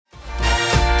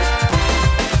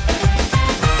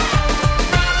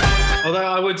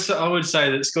would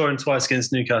say that scoring twice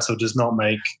against Newcastle does not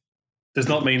mean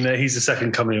that he's the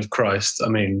second coming of Christ. I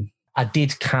mean, I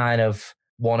did kind of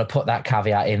want to put that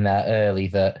caveat in there early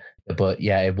but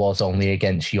yeah, it was only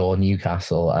against your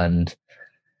Newcastle, and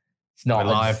it's not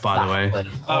We're live, by the way.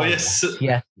 Oh, yes.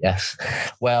 Yeah, yes.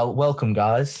 Well, welcome,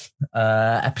 guys.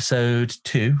 Episode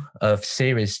 2 of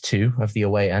Series 2 of The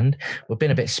Away End. We've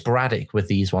been a bit sporadic with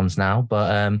these ones now, but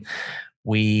I'm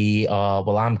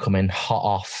coming hot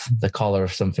off the collar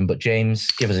of something. But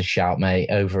James, give us a shout, mate,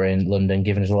 over in London,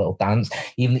 giving us a little dance,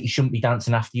 even that you shouldn't be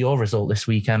dancing after your result this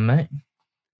weekend, mate.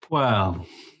 Well,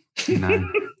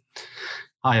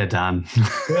 hiya, Dan.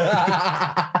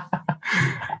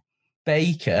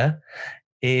 Baker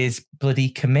is bloody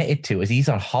committed to us. He's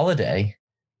on holiday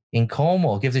in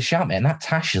Cornwall. Give us a shout, mate. And that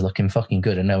tash is looking fucking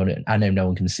good. I know no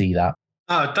one can see that.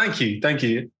 Oh, thank you.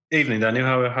 Evening, Daniel.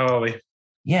 How are we?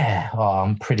 Yeah,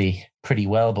 I'm pretty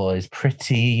well, boys.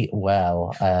 Pretty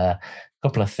well. A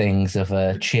couple of things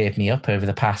have cheered me up over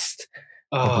the past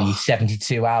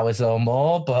 72 hours or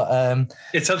more, but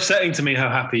it's upsetting to me how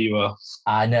happy you are.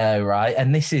 I know, right?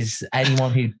 And this is,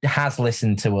 anyone who has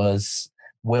listened to us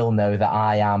will know that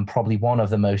I am probably one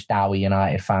of the most dour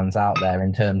United fans out there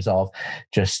in terms of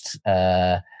just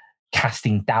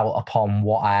casting doubt upon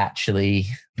what actually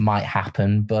might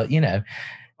happen. But, you know.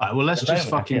 All right, well, let's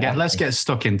just let's get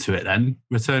stuck into it then.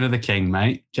 Return of the King,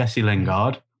 mate. Jesse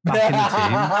Lingard back in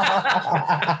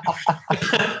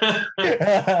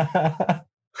the team.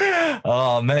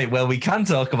 Oh, mate. Well, we can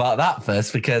talk about that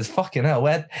first because fucking hell,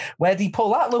 where did he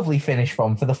pull that lovely finish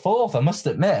from for the 4th? I must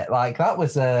admit, like that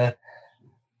was I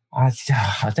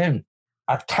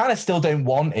kind of still don't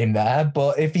want him there,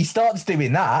 but if he starts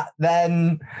doing that,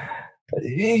 then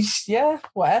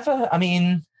whatever. I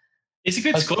mean, he's a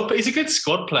good squad, but he's a good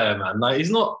squad player, man. Like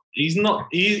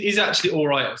he's actually all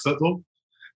right at football.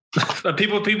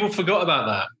 people forgot about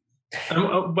that.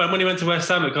 And when he went to West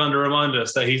Ham, it kind of reminded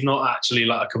us that he's not actually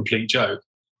like a complete joke.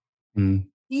 Mm.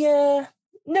 Yeah,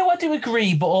 no, I do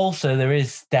agree, but also there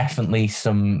is definitely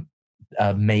some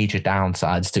major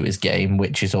downsides to his game,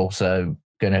 which is also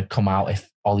going to come out if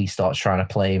Ollie starts trying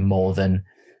to play more than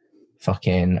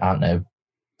fucking, I don't know,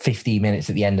 15 minutes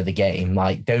at the end of the game.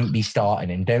 Like, don't be starting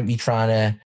him. Don't be trying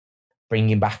to bring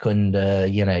him back under,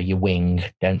 your wing.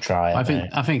 Don't try it.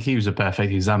 I think he was a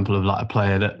perfect example of like a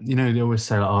player that, they always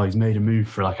say like, oh, he's made a move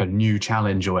for like a new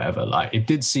challenge or whatever. Like it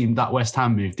did seem that West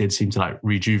Ham move did seem to like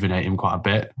rejuvenate him quite a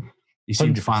bit. He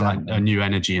seemed 100%. To find like a new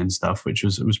energy and stuff, which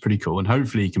was pretty cool. And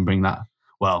hopefully he can bring that.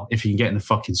 Well, if he can get in the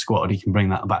fucking squad, he can bring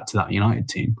that back to that United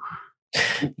team.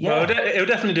 Yeah, well, it'll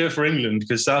definitely do it for England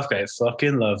because Southgate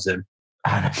fucking loves him.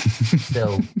 I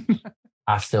still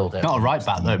don't. Not a right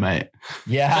back though, mate.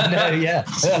 Yeah, I know. Yeah,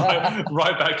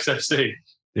 right back FC.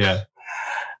 Yeah.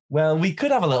 Well, we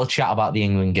could have a little chat about the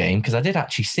England game because I did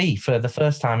actually see for the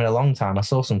first time in a long time. I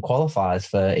saw some qualifiers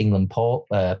for England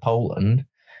Poland,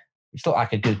 which looked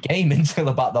like a good game until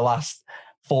about the last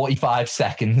 45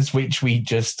 seconds, which we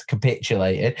just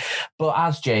capitulated. But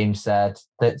as James said,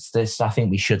 I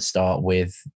think we should start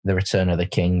with the return of the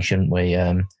King, shouldn't we?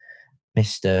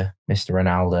 Mr.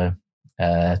 Ronaldo.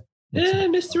 Mr.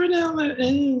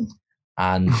 Ronaldo.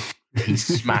 And he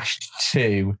smashed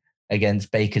 2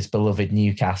 against Baker's beloved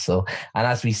Newcastle. And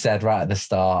as we said right at the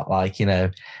start,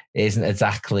 it isn't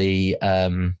exactly,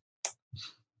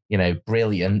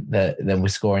 brilliant that we're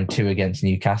scoring 2 against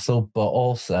Newcastle, but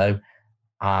also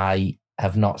I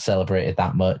have not celebrated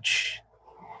that much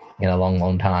in a long,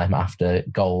 long time after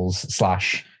goals /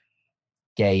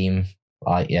 game.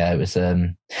 It was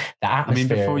the atmosphere. I mean,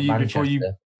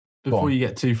 before you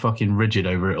get too fucking rigid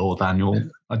over it all, Daniel,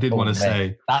 I did want to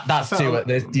say that's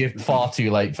you're far too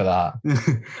late for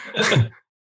that.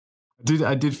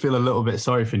 I did feel a little bit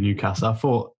sorry for Newcastle. I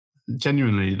thought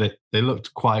genuinely that they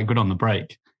looked quite good on the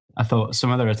break. I thought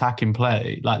some of their attacking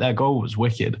play, like their goal was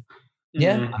wicked.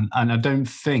 Yeah. And I don't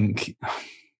think,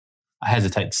 I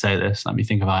hesitate to say this, let me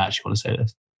think if I actually want to say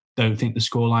this. Don't think the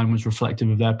scoreline was reflective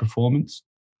of their performance.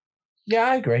 Yeah,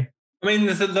 I agree. I mean,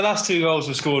 the last 2 goals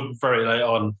were scored very late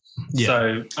on. Yeah.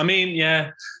 So, I mean,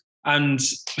 yeah. And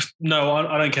no,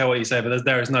 I don't care what you say, but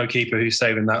there is no keeper who's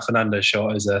saving that Fernandes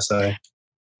shot, is there? So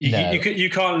you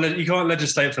can't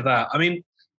legislate for that. I mean,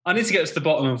 I need to get to the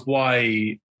bottom of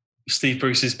why Steve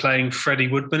Bruce is playing Freddie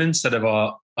Woodman instead of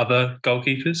our other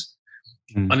goalkeepers.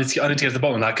 I need to get to the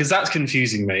bottom of that because that's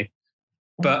confusing me.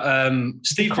 But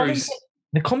Steve Bruce...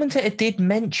 The commentator did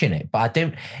mention it, but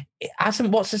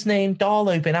hasn't, what's his name,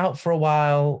 Darlow, been out for a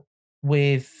while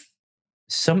with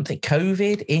something,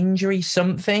 COVID, injury,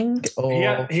 something?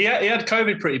 Or... He had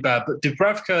COVID pretty bad, but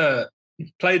Dubravka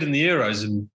played in the Euros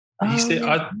and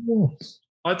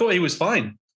I thought he was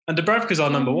fine. And Dubravka's our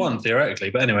number one, theoretically.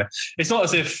 But anyway, it's not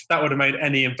as if that would have made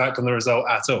any impact on the result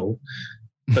at all.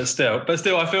 But still,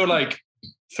 I feel like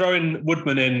throwing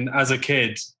Woodman in as a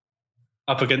kid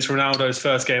up against Ronaldo's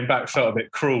first game back felt a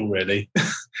bit cruel, really.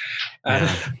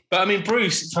 But I mean,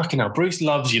 Bruce, fucking hell, Bruce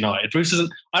loves United. Bruce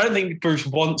doesn't. I don't think Bruce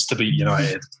wants to beat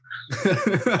United.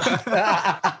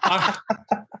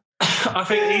 I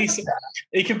think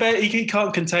he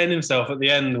can't contain himself at the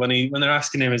end when they're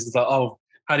asking him, is like, oh,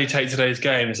 how do you take today's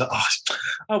game? He's like,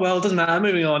 oh well, it doesn't matter.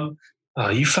 Moving on. Oh,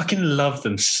 you fucking love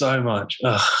them so much.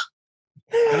 Ugh.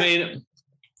 I mean,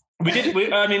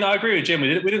 I agree with Jim. We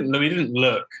didn't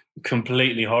look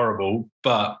completely horrible,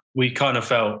 but we kind of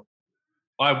felt.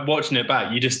 I watching it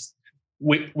back.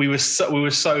 We were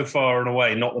so far and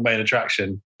away not the main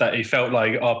attraction that it felt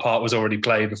like our part was already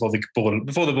played before the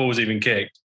ball was even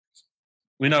kicked.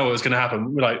 We know what was going to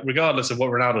happen, like regardless of what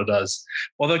Ronaldo does.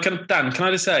 Although, Dan, can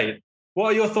I just say, what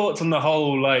are your thoughts on the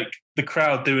whole like the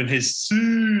crowd doing his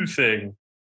Sue thing?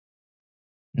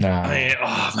 No, mate,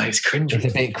 it's cringy.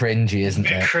 It's a bit cringy, isn't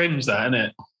it? Cringe, that, isn't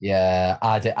it? Yeah,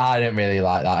 I don't really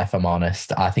like that. If I'm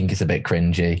honest, I think it's a bit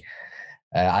cringy.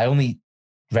 I only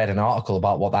read an article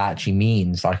about what that actually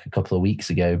means like a couple of weeks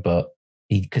ago, but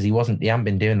he hadn't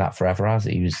been doing that forever, has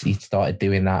he? He started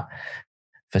doing that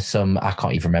for some, I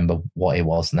can't even remember what it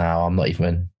was now.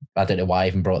 I don't know why I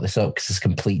even brought this up because it's a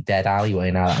complete dead alleyway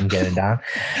now that I'm going down.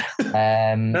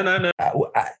 No.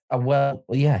 Well,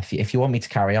 yeah, if you want me to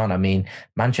carry on, I mean,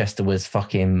 Manchester was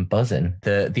fucking buzzing.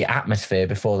 The atmosphere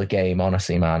before the game,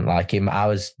 honestly, man, like I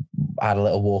had a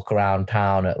little walk around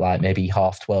town at like maybe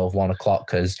 12:30, 1 o'clock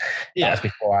because that was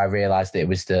before I realised it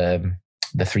was the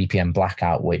 3 p.m.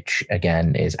 blackout, which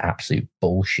again is absolute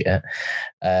bullshit.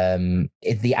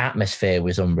 The atmosphere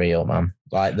was unreal, man.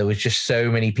 Like there was just so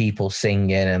many people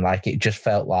singing, and like it just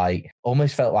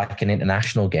almost felt like an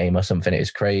international game or something. It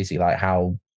was crazy, like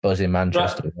how buzzing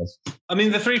Manchester was. I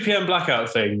mean, the 3 p.m. blackout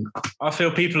thing, I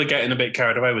feel people are getting a bit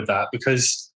carried away with that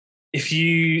because if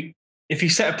you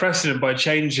set a precedent by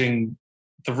changing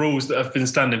the rules that have been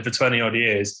standing for 20 odd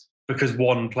years because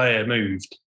one player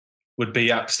moved, would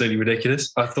be absolutely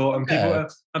ridiculous, I thought. And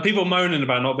people moaning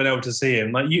about not being able to see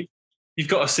him. Like you've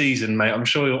got a season, mate. I'm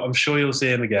sure you'll see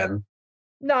him again.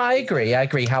 No, I agree.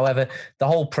 However, the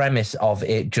whole premise of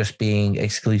it just being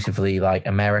exclusively like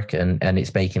American and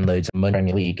it's making loads of money in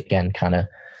the Premier League again kind of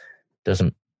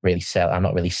doesn't really sell. I'm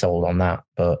not really sold on that,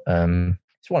 but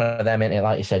it's one of them, isn't it?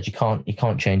 Like you said, you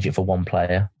can't change it for one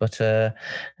player. But I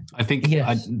think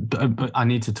I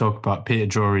need to talk about Peter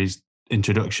Drury's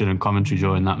introduction and commentary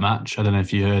during that match. I don't know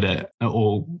if you heard it at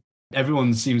all.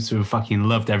 Everyone seems to have fucking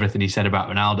loved everything he said about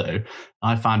Ronaldo.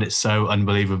 I found it so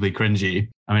unbelievably cringy.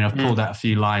 I mean, I've pulled out a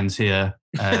few lines here.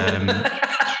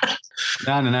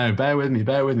 No. Bear with me.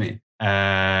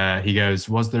 He goes,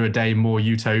 was there a day more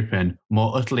utopian,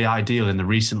 more utterly ideal in the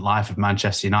recent life of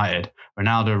Manchester United?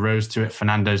 Ronaldo rose to it.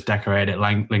 Fernando's decorated it.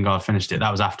 Lingard finished it.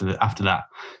 That was after that.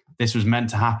 This was meant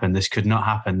to happen. This could not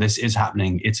happen. This is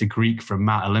happening. It's a Greek from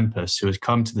Mount Olympus who has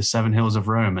come to the 7 hills of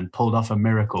Rome and pulled off a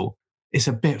miracle. It's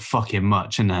a bit fucking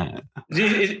much, isn't it?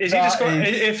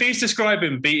 If he's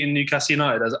describing beating Newcastle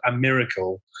United as a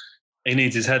miracle, he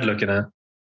needs his head looking at.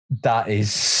 That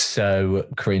is so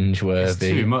cringeworthy. It's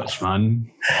too much, man.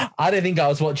 I don't think I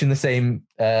was watching the same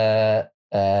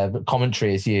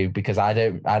commentary as you because I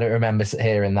don't remember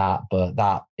hearing that, but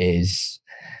that's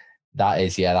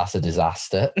a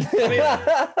disaster.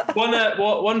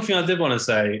 One thing I did want to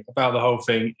say about the whole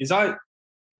thing is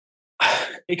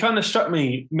it kind of struck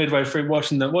me midway through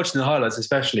watching the highlights,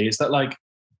 especially, is that like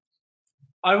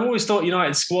I've always thought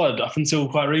United's squad up until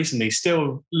quite recently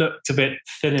still looked a bit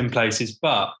thin in places,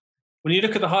 but when you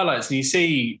look at the highlights and you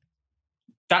see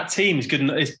that team is good,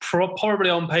 is probably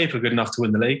on paper good enough to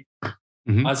win the league.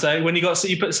 Mm-hmm. I'd say when you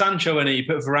put Sancho in it, you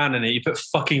put Varane in it, you put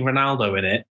fucking Ronaldo in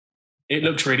it. It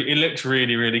looked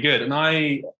really, really good. And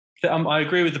I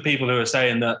agree with the people who are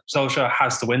saying that Solskjaer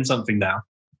has to win something now.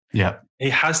 Yeah. He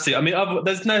has to. I mean,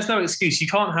 there's no excuse. You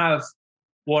can't have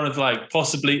one of like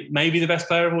possibly maybe the best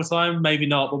player of all time, maybe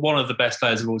not, but one of the best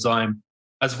players of all time,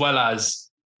 as well as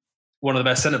one of the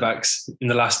best centre-backs in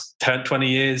the last 10, 20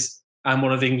 years and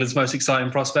one of England's most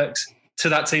exciting prospects to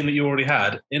that team that you already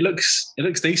had. It looks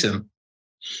decent.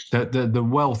 The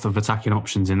wealth of attacking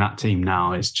options in that team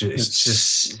now is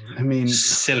just I mean,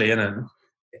 silly, isn't it?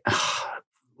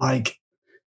 Like,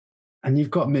 and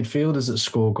you've got midfielders that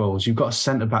score goals. You've got a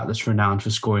centre back that's renowned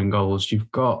for scoring goals.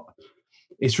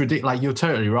 It's ridiculous. Like, you're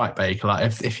totally right, Baker.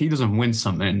 Like, if he doesn't win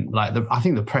something, like I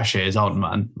think the pressure is on,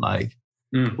 man. Like,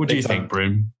 what do you think,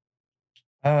 Broom?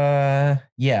 Yeah,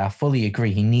 I fully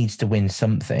agree. He needs to win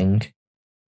something,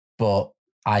 but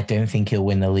I don't think he'll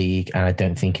win the league, and I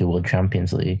don't think he'll win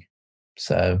Champions League.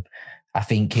 So I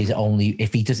think his only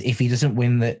if he doesn't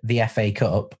win the FA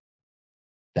Cup,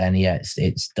 then yeah,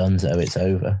 it's donezo, it's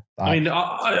over. I mean,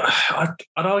 I'd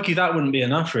argue that wouldn't be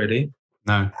enough, really.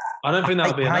 No, I don't think that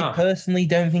would be enough. I personally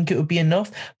don't think it would be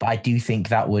enough, but I do think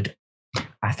that would.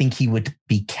 I think he would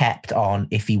be kept on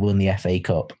if he won the FA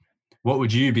Cup. What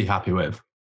would you be happy with?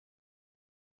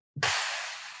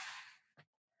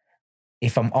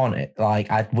 If I'm on it,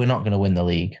 we're not going to win the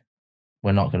league.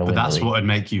 We're not going to win the league. But that's what would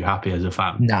make you happy as a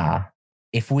fan. Nah.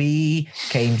 If we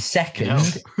came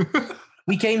second,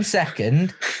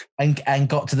 and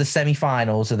got to the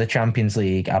semi-finals of the Champions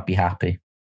League, I'd be happy.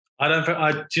 I don't think.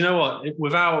 Do you know what?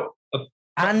 Win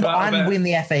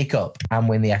the FA Cup. And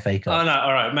win the FA Cup. Oh no,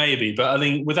 all right, maybe. But I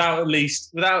think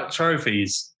without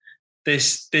trophies,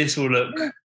 this will look.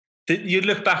 You'd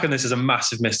look back on this as a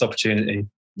massive missed opportunity.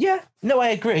 Yeah, no, I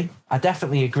agree. I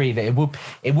definitely agree that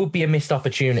it would be a missed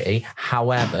opportunity.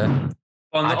 However,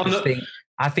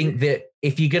 I think that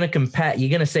if you're going to compare, you're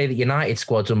going to say that United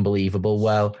squad's unbelievable.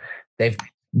 Well,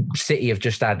 City have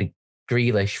just added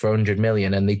Grealish for 100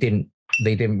 million, and they didn't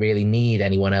really need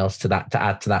anyone else to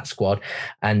add to that squad.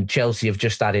 And Chelsea have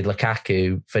just added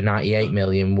Lukaku for 98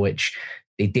 million, which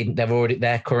they didn't. They're already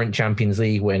their current Champions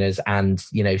League winners, and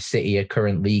City are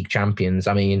current league champions.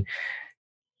 I mean,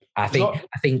 I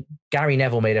think Gary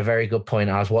Neville made a very good point.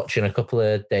 I was watching a couple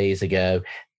of days ago.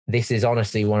 This is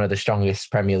honestly one of the strongest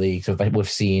Premier Leagues we've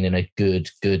seen in a good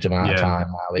amount of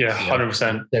time now.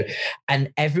 100%. So,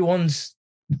 and everyone's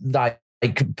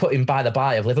putting by the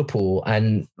by of Liverpool,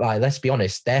 and let's be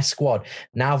honest, their squad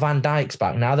now. Van Dijk's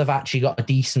back. Now they've actually got a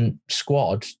decent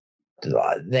squad.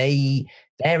 They're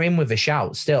in with a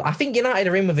shout still. I think United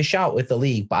are in with a shout with the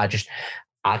league, but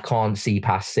I can't see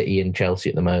past City and Chelsea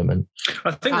at the moment. I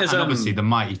think there's obviously the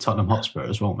mighty Tottenham Hotspur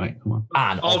as well, mate. Come on.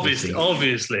 And obviously. I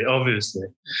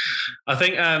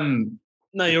think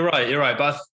no, you're right.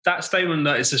 But that statement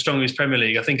that it's the strongest Premier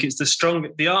League, I think it's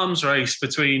the arms race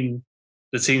between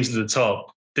the teams at the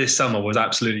top this summer was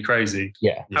absolutely crazy.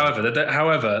 Yeah.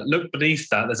 However, look beneath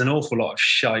that. There's an awful lot of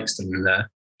shite still in there,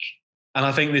 and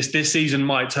I think this season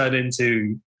might turn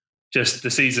into just the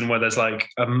season where there's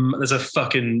there's a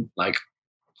fucking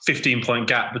 15-point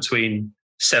gap between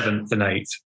 7th and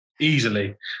 8th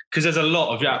easily, because there's a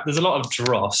lot of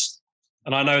dross,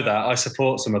 and I know that I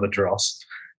support some of the dross,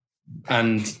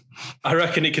 and I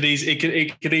reckon it could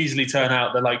easily turn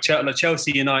out that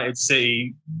Chelsea, United,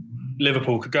 City,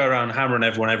 Liverpool could go around hammering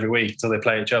everyone every week until they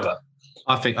play each other.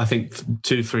 I think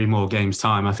 2-3 more games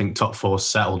time. I think top 4's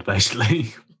settled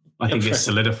basically. I think it's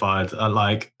solidified.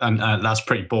 And that's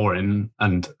pretty boring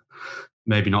and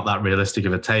maybe not that realistic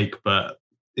of a take, but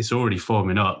it's already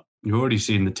forming up. You've already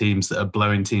seen the teams that are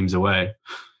blowing teams away.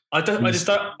 I don't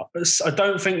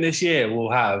think this year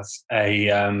we'll have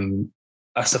a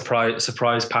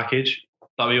surprise package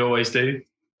like we always do.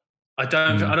 I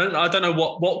don't know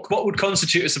what would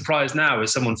constitute a surprise now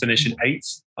as someone finishing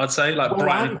 8th. I'd say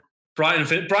Brighton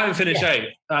finish 8th.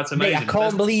 That's amazing. Mate, I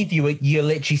can't believe you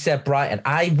literally said Brighton.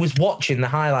 I was watching the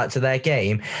highlights of their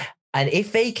game, and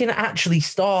if they can actually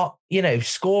start,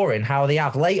 scoring how they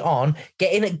have late on,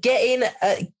 getting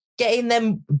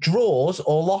them draws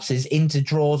or losses into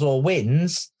draws or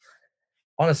wins.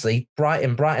 Honestly,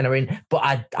 Brighton are in,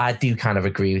 but I do kind of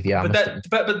agree with you.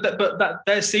 But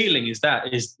their ceiling is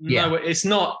no, it's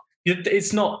not.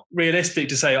 It's not realistic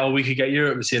to say, we could get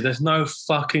Europe this year. There's no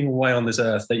fucking way on this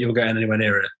earth that you're getting anywhere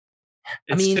near it.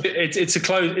 It's a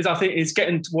close. I think it's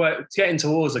getting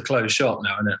towards a closed shot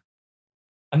now, isn't it?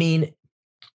 I mean,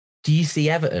 do you see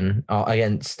Everton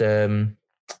against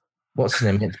what's his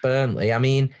name against Burnley? I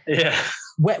mean, yeah.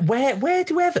 Where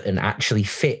do Everton actually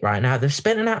fit right now? They've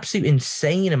spent an absolute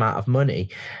insane amount of money,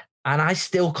 and I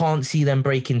still can't see them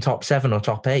breaking top 7 or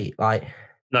top 8.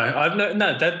 No,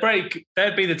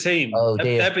 they'd be the team. Oh,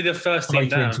 dear. They'd be the first team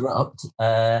down. Interrupt.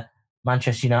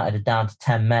 Manchester United are down to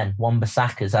 10 men.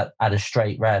 Wan-Bissaka's had a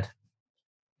straight red.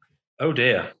 Oh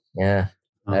dear. Yeah.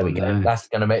 There we go. That's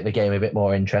going to make the game a bit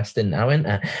more interesting now, isn't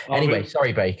it? Anyway,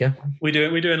 sorry, Baker. We're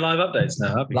doing live updates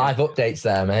now. Live updates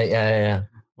there, mate. Yeah.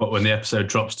 What, when the episode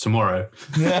drops tomorrow?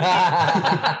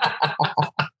 Yeah,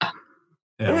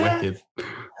 wicked.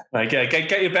 Right,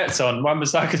 get your bets on.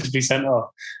 Wan-Bissaka to be sent off.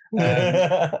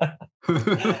 I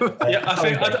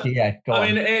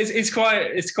mean, it's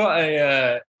quite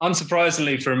a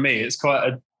unsurprisingly for me, it's quite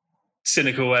a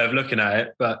cynical way of looking at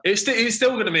it, but it's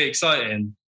still going to be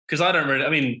exciting because I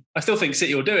still think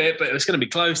City will do it, but it's going to be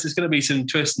close. There's going to be some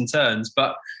twists and turns,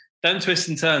 but them twists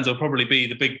and turns will probably be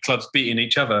the big clubs beating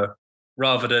each other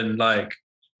rather than an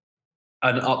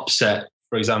upset,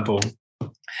 for example.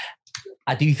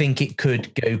 I do think it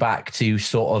could go back to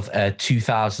sort of a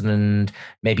 2000 and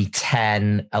maybe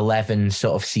 10, 11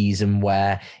 sort of season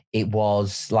where it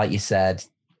was, like you said,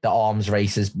 the arms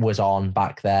races was on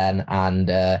back then, and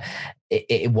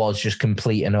it was just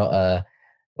complete and utter.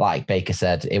 Like Baker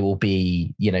said, it will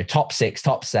be, top 6,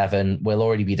 top 7 will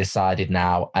already be decided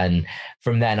now. And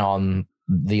from then on,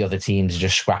 the other teams are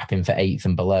just scrapping for 8th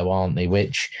and below, aren't they?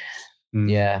 Which,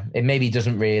 it maybe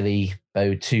doesn't really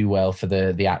bode too well for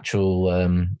the actual,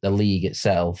 the league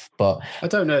itself. But I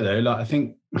don't know though. Like, I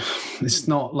think it's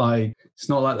not like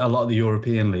a lot of the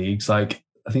European leagues. Like,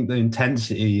 I think the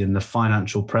intensity and the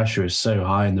financial pressure is so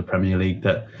high in the Premier League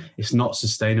that it's not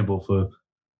sustainable for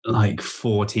like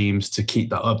 4 teams to keep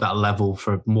that up that level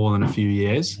for more than a few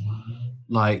years.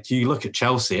 Like, you look at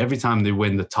Chelsea, every time they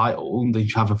win the title, they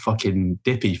have a fucking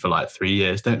dippy for like 3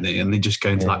 years, don't they? And they just go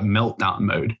into like meltdown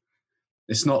mode.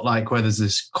 It's not like where there's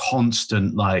this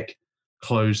constant like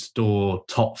closed door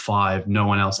top 5, no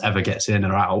one else ever gets in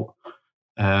or out.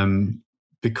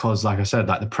 Because like I said,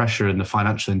 like the pressure and the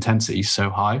financial intensity is so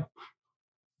high.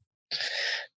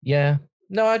 Yeah.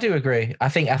 No, I do agree. I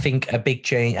think a big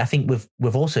change. I think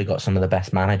we've also got some of the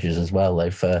best managers as well, though,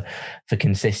 for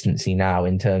consistency now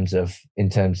in terms of.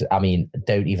 I mean,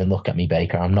 don't even look at me,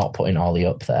 Baker. I'm not putting Ollie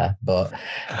up there, but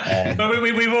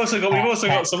we've also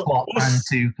got some and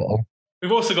Tuchel.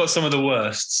 We've also got some of the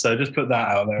worst, so just put that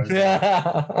out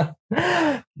there.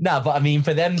 No, but I mean,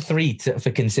 for them 3 for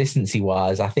consistency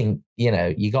wise, I think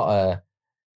you got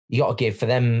to give for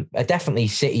them definitely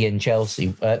City and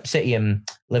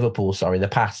Liverpool. Sorry, the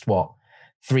past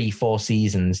 3-4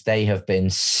 seasons they have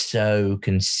been so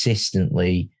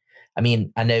consistently. I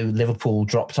mean, I know Liverpool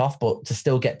dropped off, but to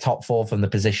still get top 4 from the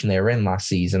position they were in last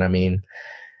season, I mean,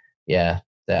 I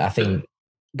think.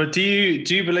 But do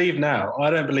you believe now? I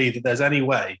don't believe that there's any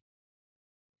way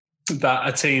that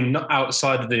a team not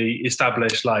outside of the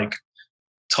established like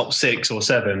top 6 or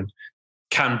 7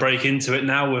 can break into it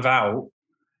now without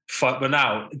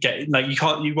getting like you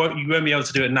won't be able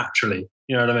to do it naturally.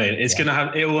 You know what I mean?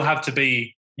 It will have to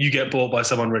be you get bought by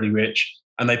someone really rich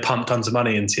and they pump tons of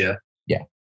money into you. Yeah.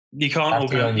 You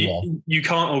can't you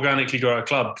can't organically grow a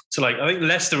club to I think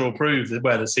Leicester will prove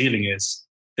where the ceiling is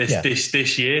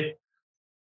this year.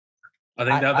 I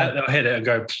think they'll hit it and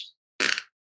go.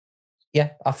 Yeah,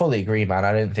 I fully agree, man.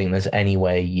 I don't think there's any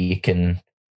way you can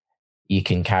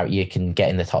get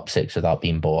in the top 6 without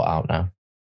being bought out now.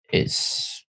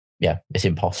 It's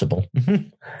impossible.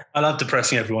 I love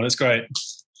depressing everyone. It's great.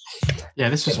 Yeah,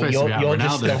 this was supposed to be our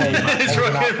Ronaldo.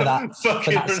 For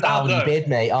that Saudi bid,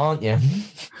 mate, aren't you?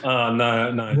 Oh,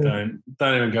 no,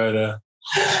 don't even go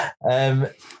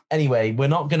there. Anyway, we're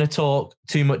not going to talk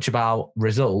too much about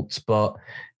results, but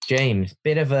James,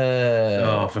 bit of a...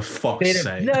 Oh, for fuck's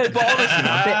sake. No, but honestly,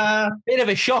 man, bit of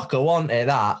a shocker, wasn't it,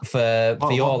 that, for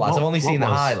your lads? I've only seen the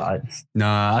highlights. No,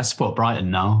 I support Brighton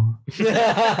now.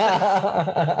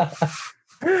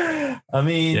 I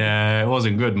mean... Yeah, it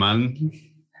wasn't good, man.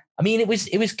 I mean, it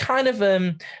was kind of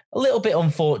a little bit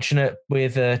unfortunate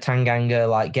with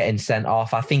Tanganga, getting sent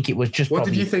off. I think it was just... What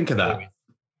did you think of that?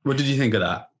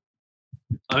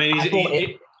 I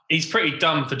mean, he's pretty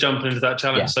dumb for jumping into that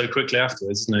challenge so quickly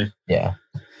afterwards, isn't he? Yeah.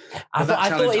 I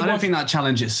don't think that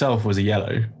challenge itself was a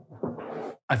yellow.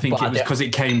 I think it was because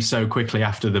it came so quickly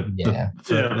after the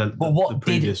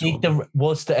previous one.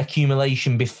 Was the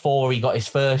accumulation before he got his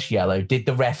first yellow? Did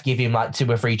the ref give him 2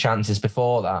 or 3 chances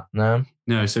before that?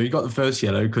 No, so he got the first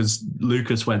yellow because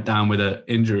Lucas went down with an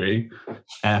injury,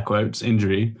 air quotes,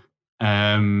 injury.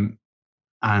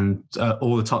 And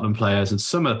all the Tottenham players and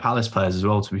some of the Palace players as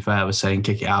well, to be fair, were saying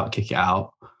kick it out.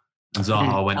 And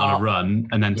Zaha went on a run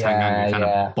and then Tanganga kind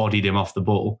of bodied him off the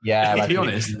ball. Yeah, to be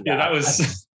honest. Yeah, that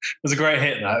was a great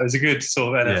hit. That it was a good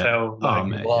sort of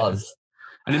NFL. It was.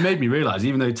 And it made me realise,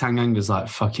 even though Tanganga's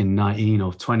fucking 19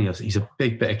 or 20, he's a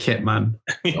big bit of kit, man.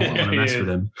 I don't want to mess with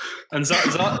him. And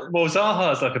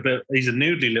Zaha's he's a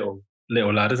noodly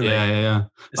little lad, isn't he? Yeah.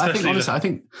 I think honestly, I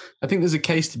think there's a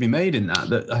case to be made in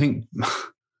that I think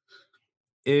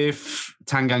if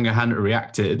Tanganga hadn't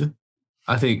reacted,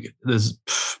 I think there's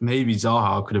maybe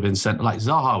Zaha could have been sent.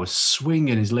 Zaha was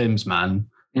swinging his limbs, man,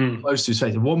 close to his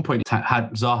face. At one point,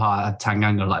 Zaha had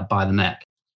Tanganga by the neck.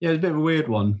 Yeah, it's a bit of a weird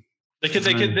one. They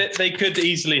could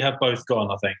easily have both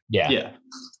gone, I think. Yeah.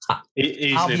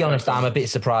 I'll be honest, I'm a bit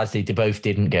surprised they both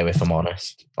didn't go, if I'm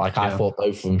honest. I thought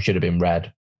both of them should have been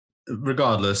red.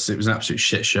 Regardless, it was an absolute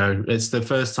shit show. It's the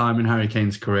first time in Harry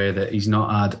Kane's career that he's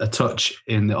not had a touch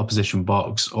in the opposition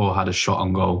box or had a shot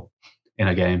on goal in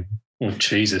a game. Oh,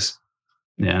 Jesus.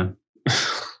 Yeah.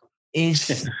 Is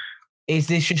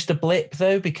this just a blip,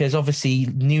 though? Because obviously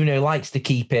Nuno likes to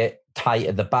keep it tight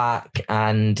at the back,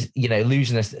 and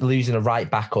losing a right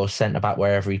back or centre back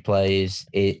wherever he plays,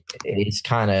 it's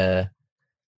kind of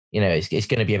it's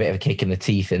going to be a bit of a kick in the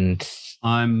teeth. And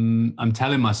I'm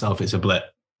telling myself it's a blip.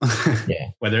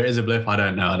 Yeah. Whether it is a blip, I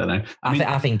don't know.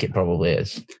 I think it probably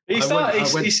is. He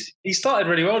started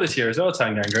really well this year as well,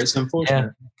 Tanganga. It's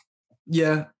unfortunate.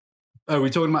 Yeah. Oh, are we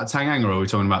talking about Tanganga or are we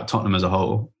talking about Tottenham as a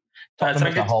whole? Tottenham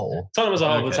as a whole. Tottenham as a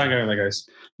whole, but Tanganga goes.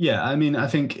 Yeah, I mean, I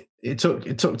think it took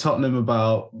Tottenham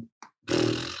about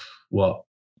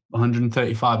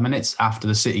 135 minutes after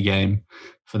the City game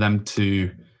for them to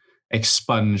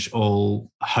expunge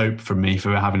all hope from me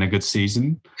for having a good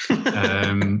season.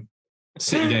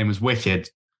 City game was wicked.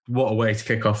 What a way to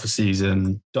kick off the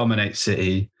season. Dominate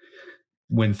City,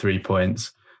 win 3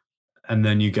 points. And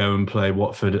then you go and play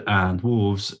Watford and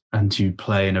Wolves, and you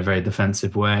play in a very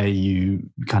defensive way. You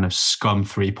kind of scum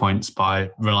 3 points by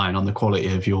relying on the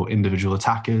quality of your individual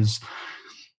attackers.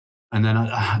 And then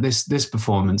this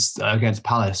performance against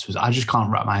Palace I just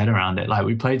can't wrap my head around it. Like,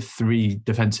 we played 3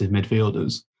 defensive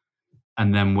midfielders,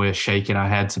 and then we're shaking our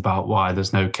heads about why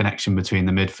there's no connection between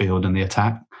the midfield and the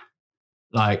attack.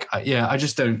 Like, I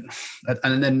just don't.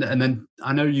 And then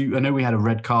I know we had a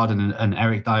red card and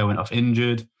Eric Dyer went off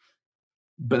injured,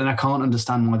 but then I can't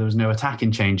understand why there was no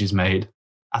attacking changes made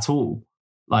at all.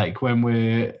 Like, when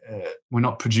we're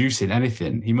not producing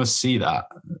anything, he must see that.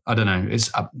 I don't know.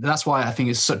 That's why I think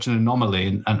it's such an anomaly,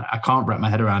 and I can't wrap my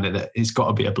head around it that it's got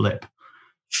to be a blip.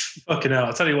 Fucking hell!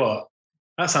 I'll tell you what.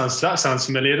 That sounds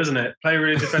familiar, doesn't it? Play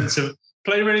really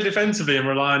defensively and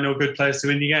rely on your good players to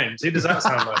win your games. Who does that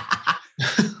sound like?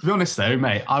 To be honest, though,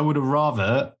 mate, I would have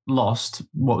rather lost.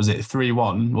 What was it,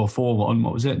 3-1 or 4-1?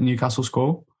 What was it? Newcastle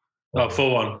score? Oh,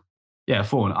 4-1. Yeah,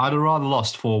 4-1. I'd have rather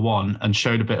lost 4-1 and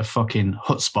showed a bit of fucking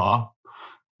chutzpah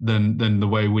than the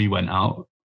way we went out.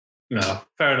 No,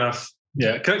 fair enough.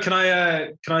 Yeah, can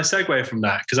I segue from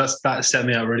that, because that set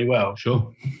me up really well.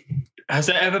 Sure. Has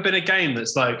there ever been a game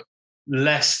that's like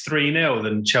less 3-0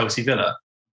 than Chelsea Villa?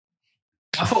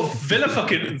 I thought Villa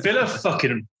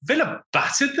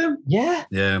battered them. Yeah.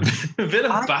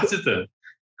 Villa battered them.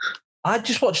 I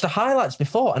just watched the highlights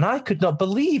before, and I could not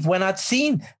believe when I'd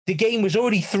seen the game was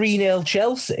already 3-0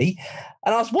 Chelsea,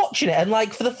 and I was watching it, and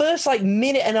like for the first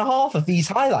minute and a half of these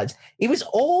highlights, it was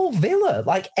all Villa,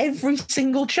 like every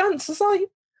single chance. It's like,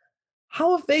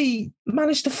 how have they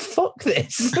managed to fuck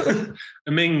this?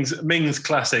 Mings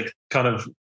classic kind of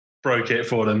broke it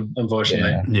for them,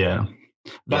 unfortunately. Yeah.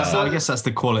 But I guess that's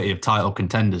the quality of title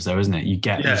contenders, though, isn't it? You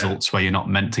get results where you're not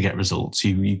meant to get results.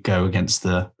 You go against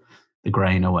the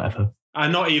grain or whatever,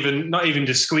 and not even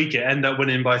just squeak it. End up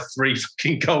winning by 3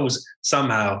 fucking goals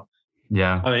somehow.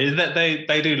 Yeah, I mean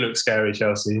they do look scary,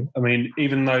 Chelsea. I mean,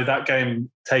 even though that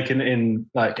game taken in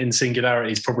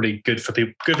singularity is probably good for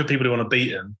people who want to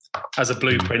beat them as a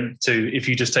blueprint to, if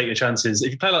you just take your chances.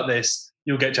 If you play like this,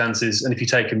 you'll get chances, and if you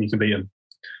take them, you can beat them.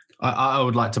 I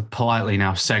would like to politely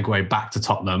now segue back to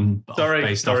Tottenham.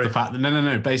 Based off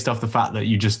the fact that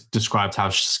you just described how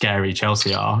scary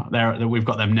Chelsea are. We've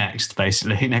got them next week.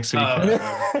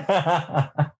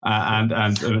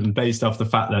 And based off the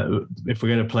fact that if we're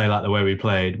going to play like the way we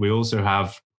played, we also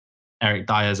have Eric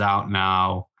Dyer's out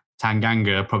now.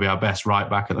 Tanganga, probably our best right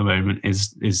back at the moment,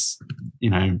 is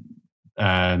banned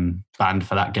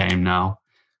for that game now.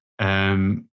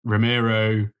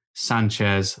 Ramiro,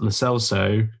 Sanchez, Lo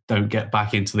Celso don't get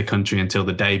back into the country until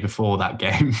the day before that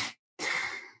game.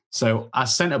 So our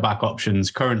centre-back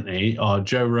options currently are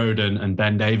Joe Rodon and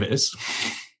Ben Davis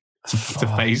to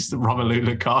face Romelu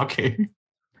Lukaku.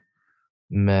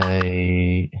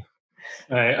 Mate.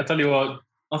 Hey, I tell you what,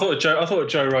 I thought Joe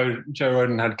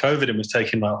Rodon had COVID and was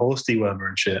taking like horse dewormer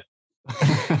and shit.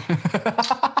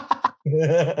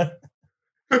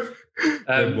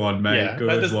 Good one, mate. Yeah.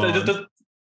 Good one.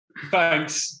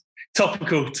 Thanks.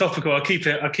 Topical. I keep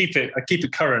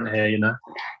it current here, you know.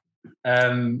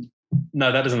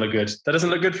 No, that doesn't look good. That doesn't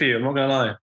look good for you. I'm not gonna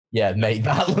lie. Yeah, mate,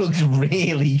 that looks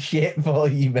really shit for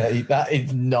you, mate. That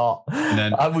is not.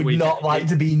 I would not like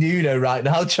to be Nuno right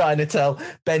now trying to tell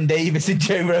Ben Davis and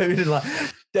Joe Rodon, like,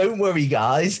 don't worry,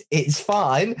 guys, it's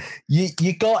fine. You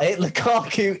got it.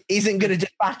 Lukaku isn't going to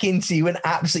just back into you and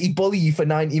absolutely bully you for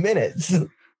 90 minutes.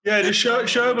 Yeah, just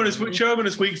show him on his weak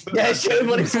foot. Yeah, show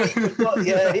him on his weak foot.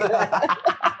 Yeah.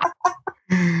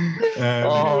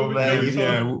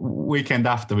 Weekend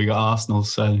after we got Arsenal,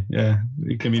 so yeah,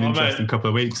 it can be an interesting couple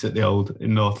of weeks in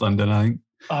North London, I think.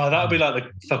 Oh, that would be like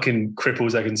the fucking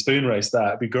Cripples, Egg and Spoon race.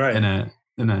 That'd be great. Anyway,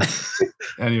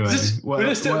 I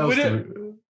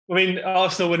mean,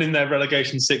 Arsenal winning their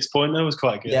relegation 6 point, that was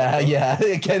quite good. Yeah,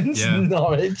 against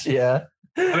Norwich, yeah.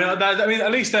 I mean,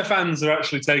 at least their fans are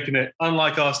actually taking it.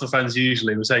 Unlike Arsenal fans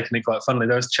usually were taking it quite funnily.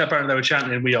 Apparently they were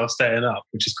chanting "We are staying up,"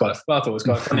 which is I thought it was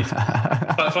quite funny.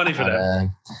 Quite funny for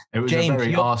them. It was James, a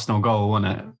very Arsenal goal,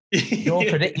 wasn't it?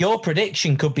 Your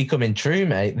prediction could be coming true,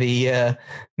 mate. The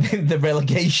the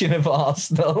relegation of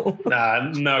Arsenal. Nah,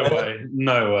 no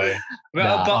way.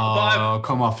 But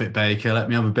come off it, Baker. Let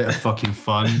me have a bit of fucking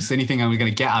fun. It's the only thing I'm going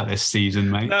to get out of this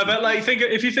season, mate. No, but like,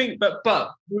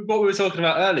 but what we were talking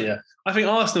about earlier, I think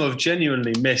Arsenal have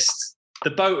genuinely missed. The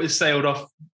boat has sailed off.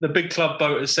 The big club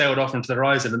boat has sailed off into the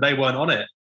horizon, and they weren't on it,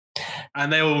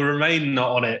 and they will remain not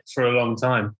on it for a long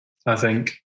time. I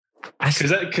think.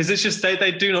 Because it's just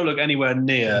they do not look anywhere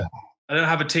near. I don't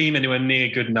have a team anywhere near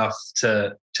good enough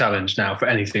to challenge now for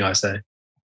anything I say.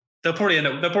 They'll probably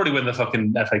win the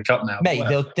fucking FA Cup now, mate.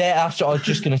 That's what I was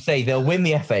just going to say. They'll win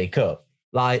the FA Cup.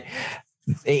 Like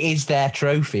it is their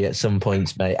trophy at some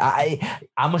points, mate.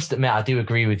 I must admit I do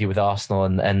agree with you with Arsenal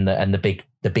and the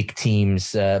big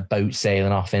teams boat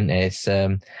sailing off. Isn't it?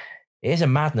 It is a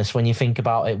madness when you think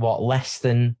about it.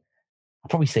 I'd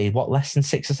probably say less than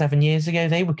 6 or 7 years ago,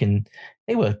 they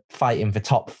were fighting for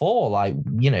top 4, like,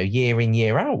 year in,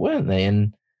 year out, weren't they?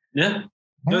 And yeah,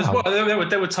 they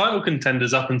were title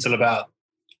contenders up until about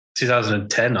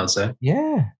 2010, I'd say.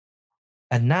 Yeah,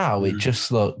 and now it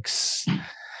just looks.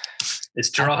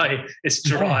 It's dry. It's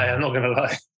dry. Yeah. I'm not going to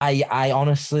lie. I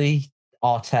honestly.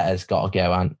 Arteta's got to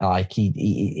go, and like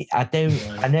I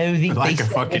know a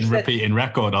fucking repeating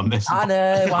record on this. I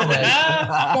know.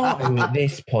 At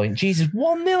this point, Jesus,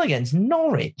 1-0 against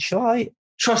Norwich. Like,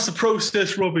 trust the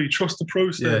process, Robbie. Trust the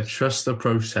process. Yeah, trust the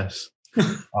process.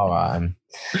 All right.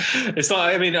 It's not.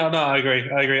 I mean, no, I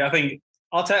agree. I think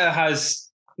Arteta has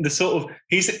the sort of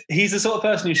he's the sort of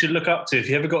person you should look up to if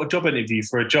you ever got a job interview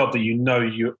for a job that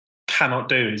you cannot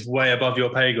do. Is way above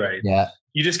your pay grade. Yeah.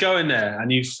 You just go in there and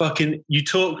you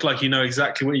talk like you know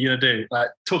exactly what you're going to do. Like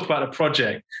talk about a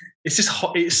project. It's just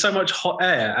hot. It's so much hot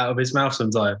air out of his mouth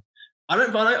sometimes. I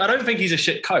don't think he's a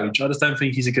shit coach. I just don't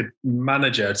think he's a good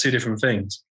manager. 2 different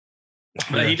things.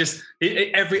 But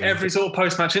every sort of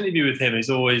post-match interview with him is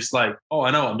always like, "Oh,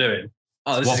 I know what I'm doing.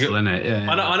 Oh, this is good. It?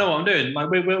 Yeah. I know what I'm doing. Like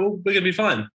we're going to be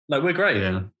fine. Like we're great.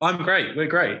 Yeah. I'm great. We're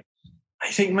great." I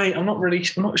think, mate, I'm not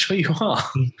sure you are.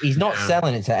 He's not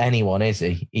selling it to anyone, is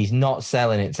he? He's not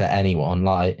selling it to anyone.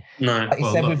 Like you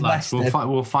said with Leicester,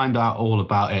 we'll find out all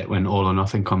about it when All or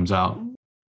Nothing comes out.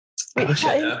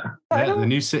 The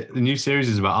new series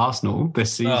is about Arsenal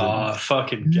this season. Oh,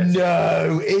 fucking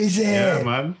no, is it?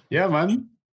 Yeah, man.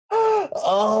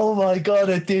 Oh my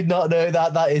God, I did not know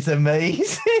that. That is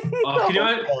amazing. Can you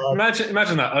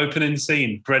imagine that opening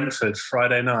scene, Brentford,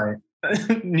 Friday night.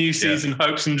 New season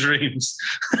hopes and dreams.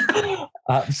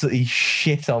 Absolutely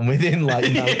shit on within like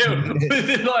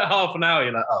within like half an hour.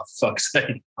 You're like, oh fuck's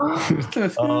sake.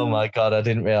 Oh my God, I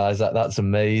didn't realize that. That's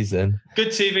amazing. Good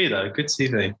TV though. Good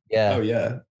TV. Yeah. Oh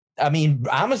yeah. I mean,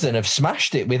 Amazon have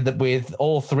smashed it with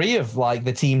all 3 of like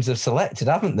the teams have selected,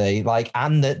 haven't they? Like,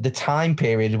 and the time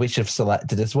period which have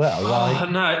selected as well. Like,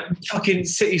 no, fucking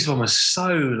City's one was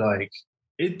so like.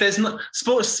 There's not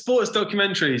sports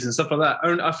documentaries and stuff like that.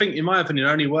 I think, in my opinion,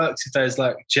 only works if there's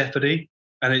like jeopardy,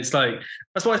 and it's like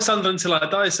that's why Sunderland Till I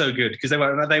Die is so good because they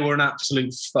were an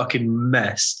absolute fucking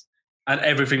mess, and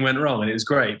everything went wrong, and it was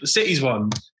great. But City's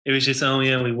one, it was just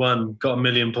we won, got 1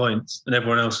 million points, and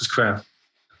everyone else was crap.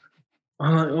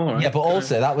 I'm like, all right. Yeah, but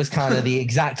also that was kind of the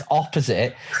exact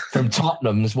opposite from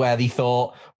Tottenham's, where they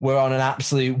thought we're on an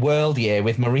absolute world year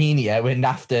with Mourinho, and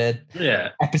after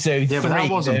episode 3, but that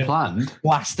wasn't planned.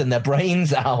 Blasting their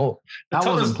brains out. That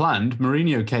wasn't planned.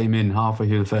 Mourinho came in halfway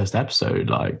through the first episode.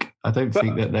 Like, I don't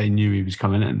think that they knew he was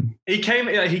coming in. He came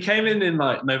in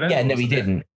like November. Yeah, no, he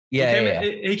didn't.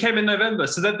 He came in November,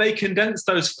 so that they condensed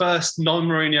those first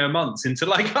non-Mourinho months into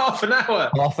like half an hour.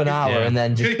 And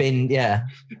then just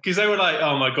because they were like,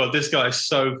 oh my God, this guy is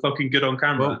so fucking good on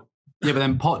camera. Well, yeah, but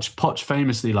then Poch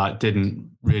famously like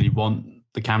didn't really want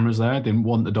the cameras there, didn't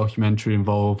want the documentary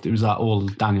involved. It was like all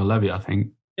Daniel Levy, I think.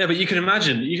 Yeah, but you can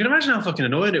imagine how fucking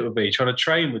annoying it would be trying to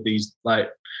train with these like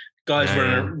guys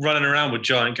running around with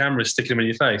giant cameras sticking them in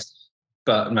your face.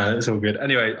 But no, it's all good.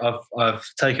 Anyway, I've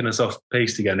taken us off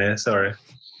piste again here. Sorry,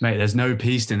 mate. There's no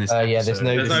piste in this. Yeah, there's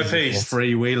no piste.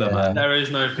 Freewheeler, man. There is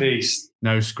no piste.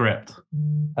 No script.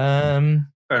 Fair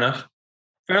enough.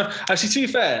 Actually, to be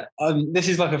fair, this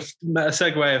is like a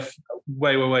segue of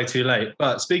way too late.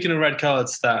 But speaking of red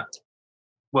cards that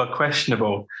were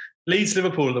questionable, Leeds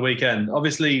Liverpool at the weekend.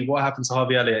 Obviously, what happened to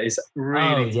Harvey Elliott is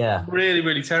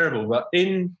really terrible. But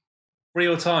in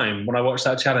real time, when I watched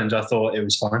that challenge, I thought it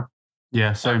was fine.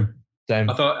 Yeah, same.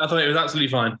 I thought it was absolutely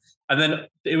fine. And then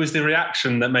it was the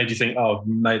reaction that made you think, oh,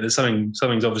 mate, there's something's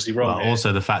obviously wrong. Well,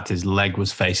 also the fact his leg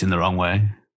was facing the wrong way.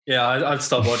 Yeah, I'd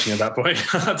stopped watching at that point.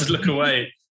 I had to look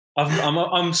away.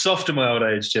 I'm soft in my old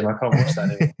age, Jim. I can't watch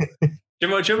that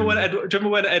anymore. Do you remember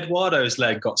when Eduardo's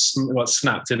leg got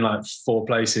snapped in like 4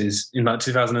 places in like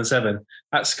 2007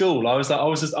 at school? I was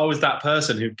that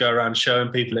person who'd go around showing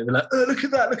people it, and be like, oh, look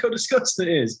at that, look how disgusting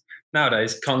it is.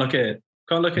 Nowadays, can't look at it.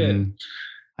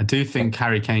 I do think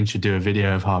Harry Kane should do a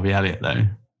video of Harvey Elliott though.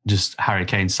 Just Harry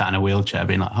Kane sat in a wheelchair,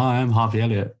 being like, "Hi, I'm Harvey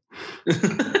Elliott."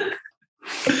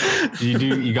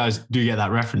 You guys do get that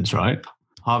reference, right?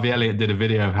 Harvey Elliott did a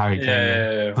video of Harry Kane.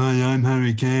 Yeah. Hi, I'm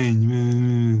Harry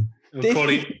Kane.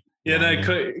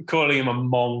 Calling him a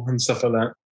mong and stuff like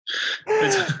that.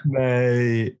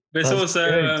 Mate, but it's also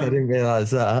I didn't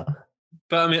realise that.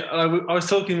 But I mean, I was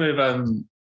talking with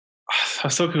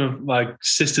my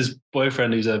sister's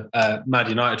boyfriend, who's a Mad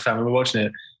United fan. We were watching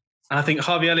it, and I think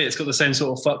Harvey Elliott's got the same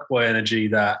sort of fuckboy energy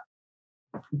that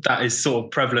is sort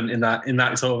of prevalent in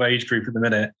that sort of age group at the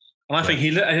minute. And I think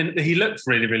he looked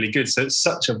really, really good. So it's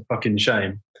such a fucking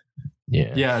shame.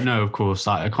 Yeah, no, of course.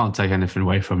 I can't take anything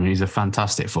away from him. He's a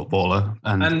fantastic footballer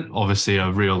and obviously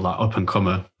a real up and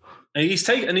comer. And he's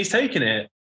taken it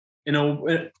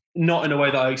not in a way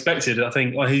that I expected. I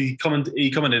think he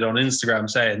commented on Instagram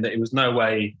saying that it was no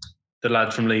way the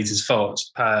lad from Leeds' fault.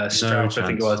 Strauss, I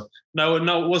think it was. No,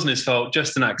 it wasn't his fault.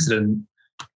 Just an accident.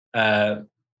 That's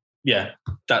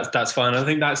fine. I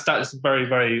think that's a very,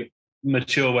 very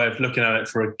mature way of looking at it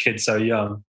for a kid so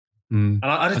young. And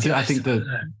I think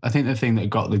the thing that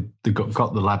got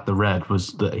the lad the red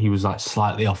was that he was like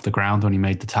slightly off the ground when he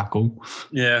made the tackle.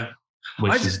 Yeah,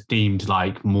 which is deemed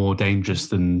like more dangerous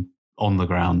than on the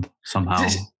ground somehow.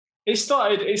 It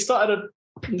started a sort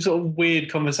of weird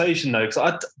conversation though,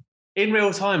 because in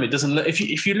real time it doesn't look.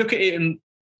 If you look at it and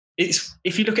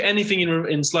if you look at anything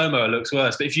in slow mo, it looks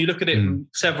worse. But if you look at it from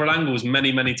several angles,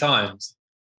 many times,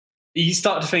 you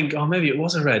start to think, oh, maybe it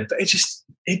was a red. But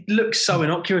it looks so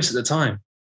innocuous at the time.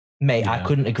 Mate, I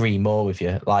couldn't agree more with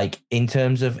you. Like in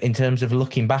terms of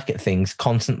looking back at things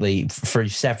constantly through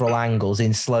several angles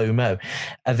in slow mo,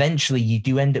 eventually you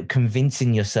do end up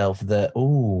convincing yourself that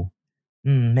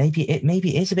maybe it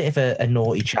is a bit of a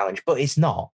naughty challenge, but it's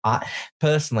not. I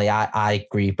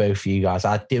agree with both of you guys.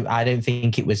 I don't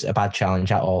think it was a bad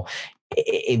challenge at all.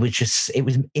 It was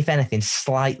if anything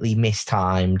slightly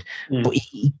mistimed, but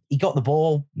he got the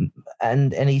ball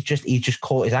and he just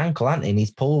caught his ankle, hadn't he? And he's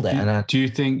pulled it. Do you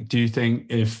think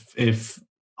if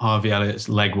Harvey Elliott's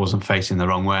leg wasn't facing the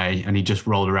wrong way and he just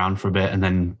rolled around for a bit and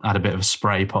then had a bit of a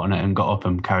spray put on it and got up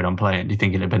and carried on playing, do you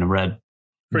think it'd have been a red?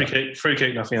 Free kick,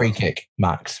 nothing else. Free kick,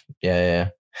 max.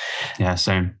 Yeah,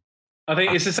 same. I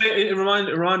think it's the same. It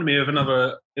reminded me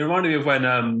of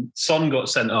when Son got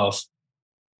sent off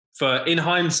for, in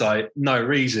hindsight, no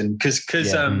reason,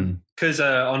 because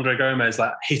Andre Gomez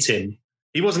hit him.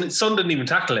 Son didn't even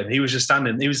tackle him. He was just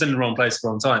standing. He was in the wrong place at the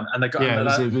wrong time, and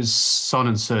it was Son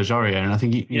and Serge Aurier, and I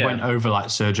think he went over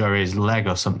Serge Aurier's leg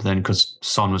or something because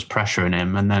Son was pressuring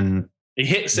him, and then he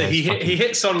hit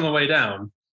Son on the way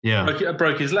down. Yeah,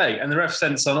 broke his leg, and the ref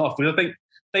sent Son off. Because I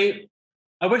think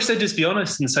I wish they'd just be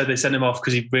honest and say they sent him off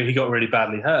because he got really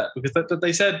badly hurt. Because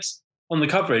they said on the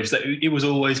coverage that it was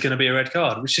always going to be a red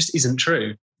card, which just isn't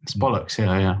true. It's bollocks.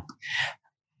 Yeah.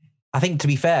 I think, to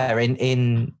be fair,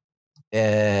 in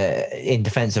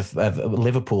defence of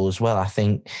Liverpool as well, I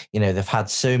think they've had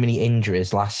so many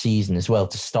injuries last season as well.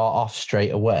 To start off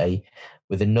straight away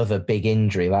with another big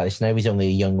injury like this. I know he's only a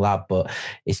young lad, but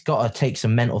it's got to take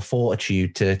some mental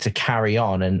fortitude to carry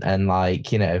on and I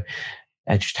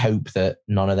just hope that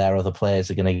none of their other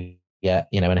players are going to get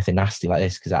anything nasty like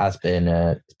this, because it has been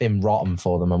it's been rotten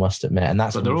for them, I must admit. And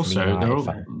that's, but they're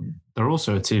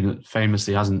also a team that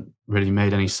famously hasn't really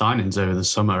made any signings over the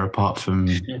summer apart from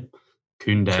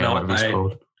Koundé or whatever he's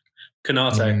called.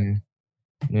 Konate.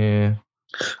 Yeah.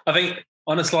 I think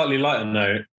on a slightly lighter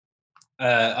note,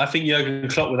 I think Jurgen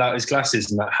Klopp without his glasses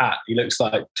and that hat, he looks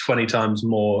like 20 times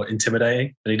more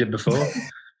intimidating than he did before.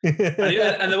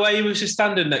 and the way he was just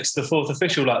standing next to the fourth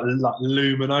official, like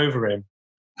looming over him,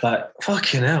 like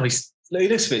fucking hell, he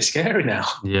looks a bit scary now.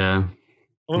 Yeah,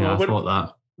 I thought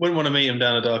that. Wouldn't want to meet him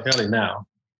down a dark alley now.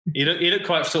 He looked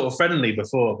quite sort of friendly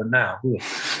before, but now.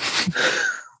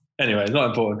 Anyway, not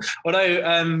important.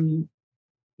 Although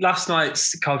last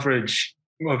night's coverage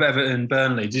of Everton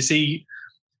Burnley, did you see?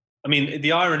 I mean,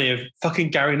 the irony of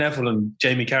fucking Gary Neville and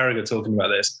Jamie Carragher talking about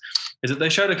this is that they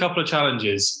showed a couple of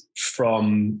challenges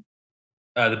from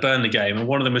the Burnley game, and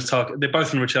one of them was they're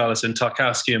both from Richarlison,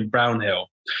 Tarkowski and Brownhill,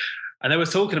 and they were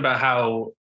talking about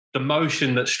how the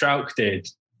motion that Strauch did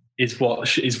is what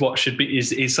should be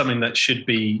is something that should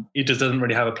be. It just doesn't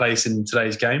really have a place in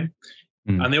today's game.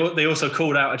 And they also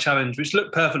called out a challenge which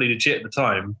looked perfectly legit at the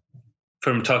time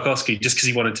from Tarkowski, just because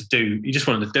he just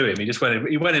wanted to do him.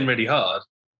 He went in really hard,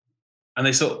 and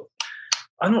they sort.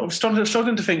 I'm not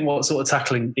struggling to think what sort of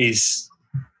tackling is.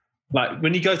 Like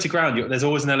when you go to ground, there's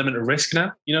always an element of risk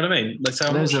now. You know what I mean? Like,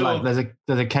 so there's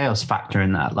a chaos factor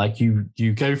in that. Like you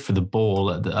go for the ball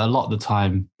a lot of the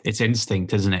time. It's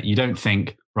instinct, isn't it? You don't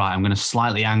think, right, I'm going to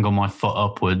slightly angle my foot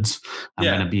upwards. I'm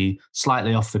going to be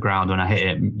slightly off the ground when I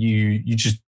hit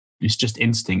it. It's just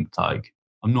instinct. Like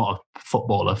I'm not a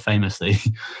footballer, famously,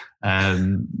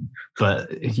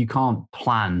 but you can't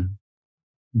plan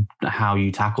how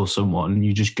you tackle someone.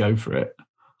 You just go for it.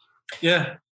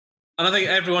 Yeah. And I think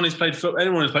anyone who's played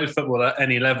football at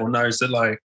any level knows that,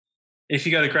 like, if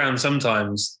you go to ground,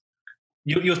 sometimes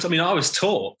you're. I mean, I was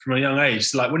taught from a young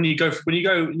age, like when you go in for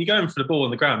the ball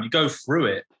on the ground, you go through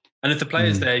it, and if the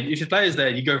player's there,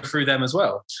 you go through them as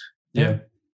well. Yeah,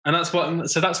 and that's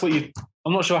what you.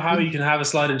 I'm not sure how you can have a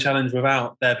sliding challenge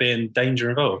without there being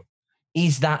danger involved.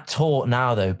 Is that taught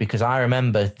now, though? Because I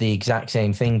remember the exact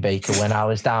same thing, Baker, when I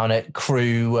was down at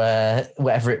Crew,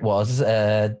 whatever it was,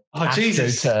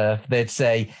 Jesus. Turf, they'd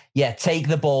say, yeah, take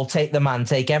the ball, take the man,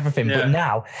 take everything. Yeah. But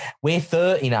now, we're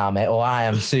 30 now, mate, or I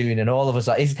am soon, and all of us,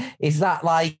 is that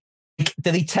like,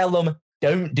 do they tell them,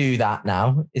 don't do that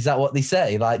now? Is that what they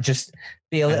say? Like, just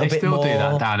be a little bit more... They still do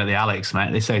that down at the Alex,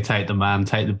 mate. They say, take the man,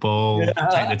 take the ball, take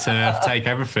the turf, take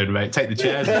everything, mate. Take the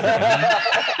chairs.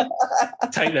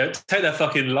 take their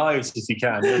fucking lives if you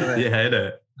can. You know what I mean? Yeah,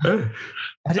 innit?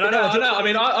 I don't know. I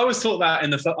mean, I was taught that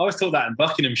in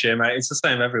Buckinghamshire, mate. It's the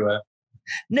same everywhere.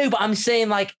 No, but I'm saying,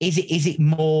 like, is it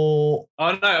more?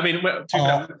 Oh no, I mean,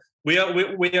 we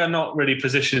are not really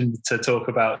positioned to talk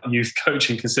about youth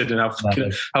coaching, considering how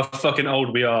fucking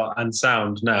old we are and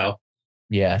sound now.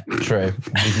 Yeah, true.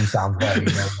 We do sound very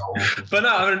old. But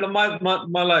no, I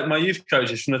mean, my youth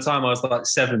coaches from the time I was like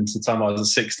 7 to the time I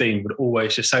was 16 would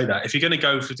always just say that if you're going to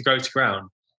go to ground,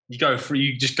 you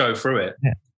just go through it.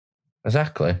 Yeah,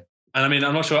 exactly. And I mean,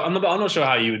 I'm not sure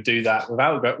how you would do that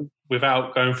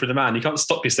without going through the man. You can't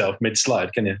stop yourself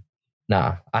mid-slide, can you?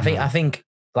 No, I think,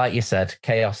 like you said,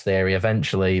 chaos theory.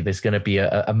 Eventually, there's going to be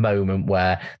a moment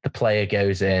where the player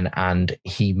goes in and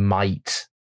he might,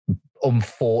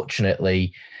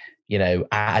 unfortunately,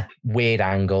 at a weird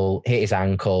angle, hit his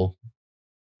ankle,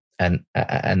 and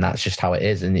that's just how it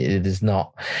is. And it is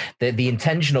not the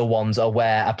intentional ones are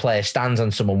where a player stands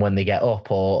on someone when they get up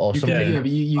or something. Yeah, but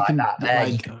you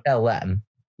can tell them.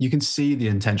 You can see the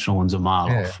intentional ones a mile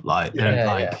off. Like,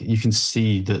 you can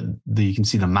see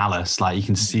the malice. Like, you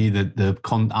can see the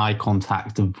eye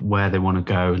contact of where they want to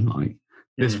go, and like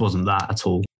this wasn't that at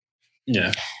all.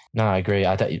 Yeah. No, I agree.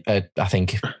 I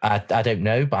don't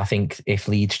know, but I think if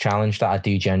Leeds challenge that, I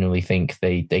do genuinely think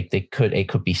they could. It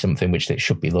could be something which it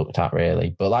should be looked at,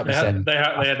 really. But like we said, they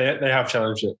have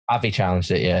challenged it. Have they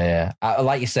challenged it? Yeah.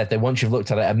 Like you said, that once you've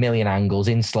looked at it a million angles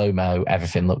in slow mo,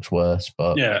 everything looks worse.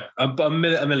 But yeah, a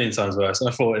million times worse. And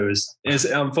I thought it was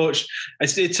unfortunate.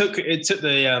 It took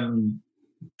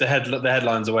the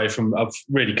headlines away from a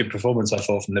really good performance, I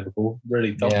thought, from Liverpool.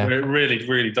 Really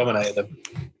dominated them.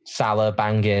 Salah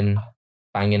banging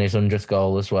his 100th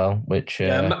goal as well, which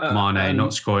Mane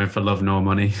not scoring for love nor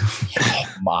money. Oh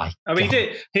my! I mean, God.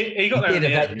 he got there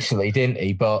eventually, didn't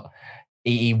he? But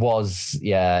he was. He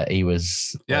had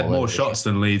more shots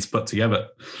than Leeds put together.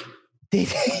 Did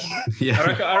he? Yeah,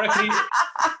 I reckon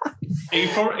he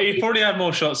probably had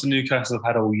more shots than Newcastle have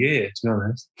had all year, to be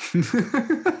honest.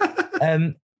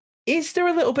 Is there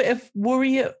a little bit of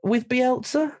worry with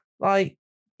Bielsa? Like,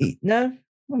 no,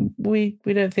 we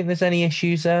don't think there's any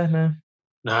issues there.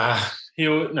 No,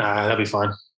 that'll be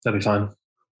fine. That'll be fine.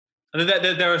 And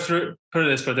there are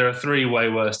there are 3 way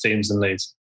worse teams than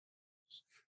Leeds.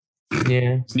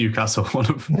 Yeah, it's Newcastle, one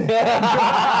of them.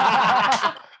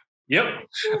 Yep,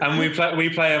 and we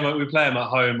play them at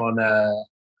home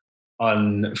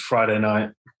on Friday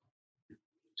night.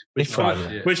 Which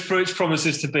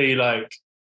promises to be like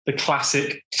the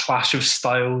classic clash of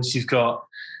styles. You've got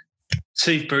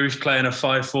Steve Bruce playing a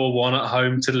 5-4-1 at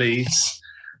home to Leeds.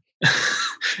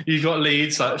 You've got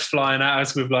Leeds like flying at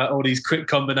us with like all these quick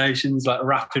combinations, like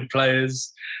rapid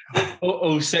players,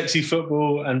 all sexy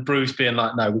football, and Bruce being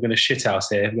like, no, we're going to shithouse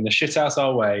here. We're going to shithouse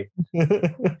our way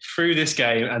through this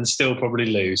game and still probably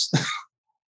lose.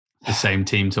 The same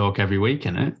team talk every week,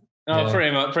 isn't it? Oh, yeah.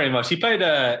 Pretty much. He played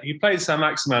Sam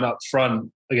Maximan up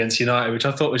front against United, which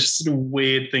I thought was just a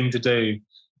weird thing to do,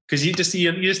 because you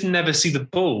just never see the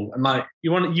ball, and like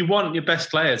you want your best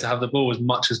player to have the ball as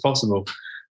much as possible.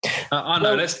 I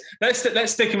know.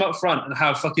 Let's stick him up front and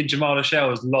have fucking Jamal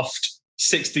Lascelles loft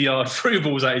 60-yard through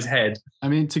balls at his head. I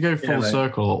mean, to go full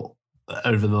circle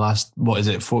over the last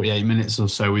 48 minutes or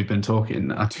so we've been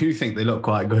talking, I do think they look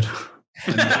quite good.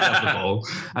 When he have the ball.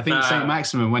 I think Saint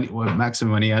Maximin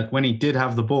when he did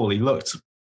have the ball, he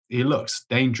looks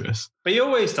dangerous. But he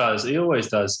always does.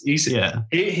 He's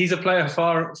a player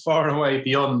far away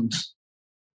beyond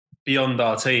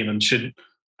our team, and should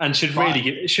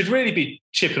really be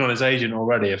chipping on his agent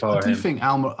already. If I were him. Do you think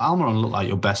Almiron looked like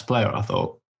your best player? I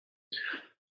thought.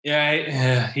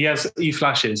 Yeah, he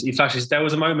flashes. There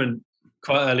was a moment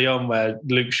quite early on where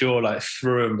Luke Shaw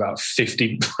threw him about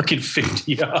 50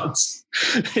 yards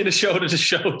in a shoulder to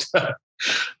shoulder,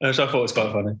 which I thought was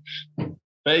quite funny.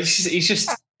 But he just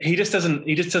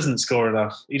doesn't score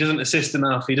enough. He doesn't assist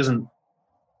enough. He doesn't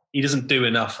do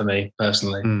enough for me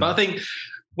personally. But I think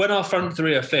when our front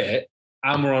three are fit,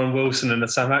 Almiron, Wilson, and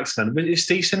Sam Maximin, it's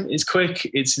decent. It's quick.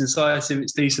 It's incisive.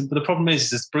 It's decent. But the problem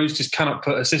is Bruce just cannot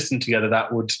put a system together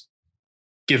that would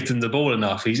give them the ball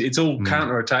enough. It's all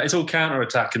counter attack. It's all counter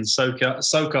attack and soak up.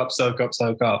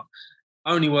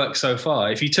 Only works so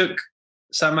far. If you took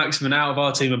Sam Maximin out of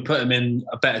our team and put him in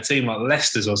a better team like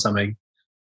Leicester's or something,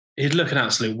 he'd look an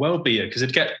absolute well-beater because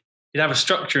he'd have a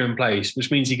structure in place,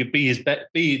 which means he could be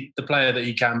the player that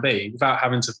he can be without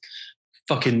having to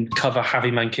fucking cover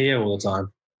Javi Manquillo all the time.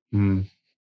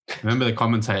 Remember the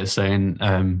commentator saying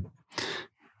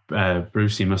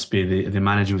Brucey must be the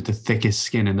manager with the thickest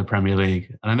skin in the Premier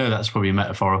League. And I know that's probably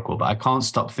metaphorical, but I can't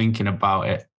stop thinking about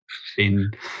it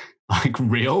in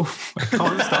real. I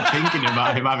can't stop thinking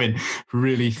about him having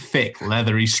really thick,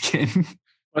 leathery skin.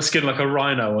 A skin like a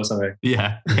rhino or something.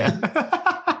 Yeah.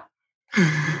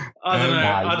 I don't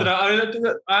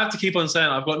know. I have to keep on saying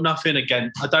I've got nothing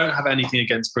against. I don't have anything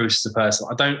against Bruce as a person.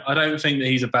 I don't think that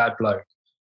he's a bad bloke.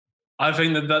 I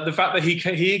think that the fact that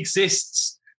he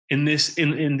exists in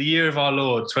the year of our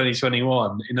Lord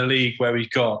 2021 in a league where we've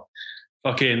got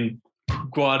fucking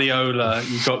Guardiola,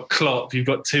 you've got Klopp, you've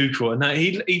got Tuchel, and that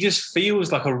he just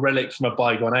feels like a relic from a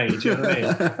bygone age. You know what I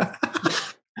mean?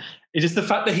 It's just the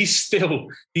fact that he's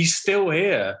still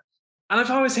here. And if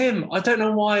I was him, I don't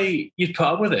know why you'd put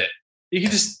up with it. You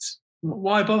could just,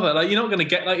 why bother? You're not going to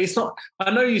get, it's not,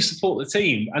 I know you support the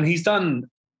team, and he's done,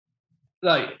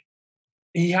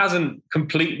 he hasn't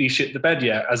completely shit the bed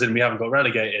yet, as in we haven't got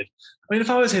relegated. I mean, if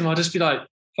I was him, I'd just be like,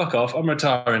 fuck off, I'm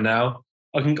retiring now.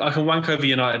 I can wank over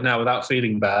United now without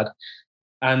feeling bad.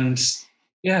 And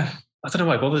yeah, I don't know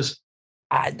why it bothers.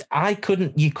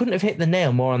 You couldn't have hit the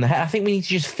nail more on the head. I think we need to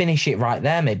just finish it right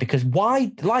there, mate, because why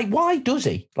does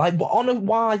he? Why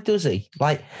does he?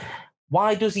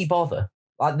 Why does he bother?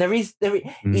 He's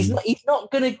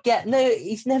not going to get,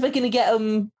 he's never going to get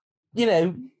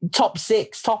top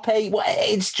 6, top 8.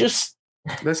 It's just,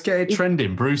 let's get it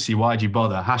trending. Brucey, why'd you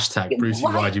bother? Hashtag Brucey,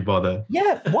 why'd you bother?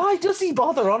 Yeah, why does he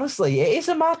bother? Honestly, it is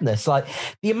a madness.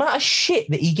 The amount of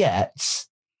shit that he gets.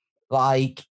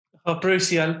 Oh,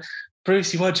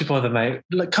 Brucey, why'd you bother, mate?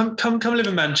 Come live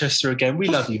in Manchester again. We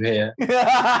love you here.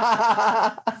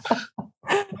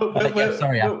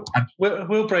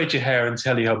 We'll braid your hair and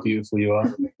tell you how beautiful you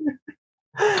are.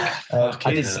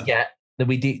 I did forget that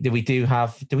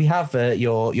we have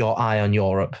your eye on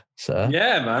Europe, sir?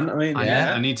 Yeah, man. I mean,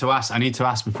 I need to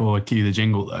ask before I cue the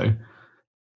jingle though.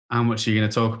 How much are you going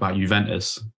to talk about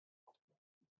Juventus?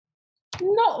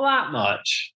 Not that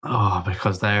much. Oh,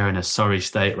 because they're in a sorry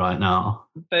state right now.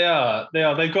 They are.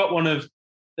 They've got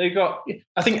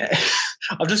I think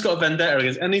I've just got a vendetta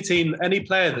against any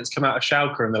player that's come out of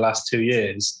Schalke in the last 2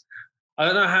 years. I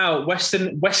don't know how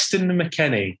Weston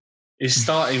McKennie is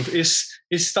starting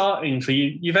for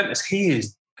Juventus.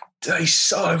 He's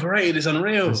so overrated. It's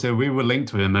unreal. So we were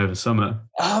linked with him over summer.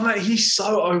 Oh mate, he's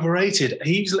so overrated.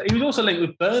 He was also linked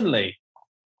with Burnley.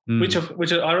 Which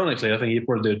ironically, I think he'd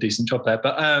probably do a decent job there.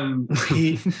 But I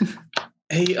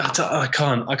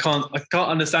can't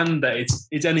understand that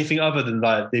it's anything other than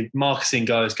the marketing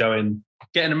guys going,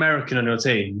 get an American on your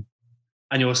team,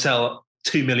 and you'll sell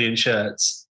 2 million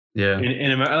shirts. Yeah,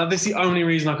 in America. This is the only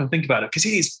reason I can think about it because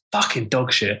he is fucking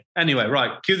dog shit. Anyway,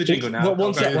 right, cue the jingle now.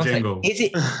 One sec.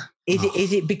 Is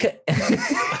it because?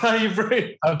 You've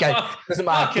rude. Okay, doesn't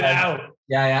matter. Get out.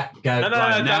 Yeah, go.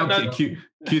 No. Cue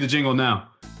the jingle now.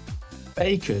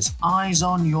 Baker's Eyes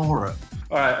on Europe.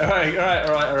 All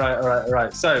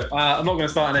right. So I'm not going to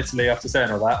start in Italy after saying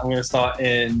all that. I'm going to start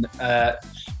in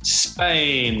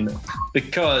Spain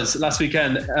because last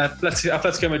weekend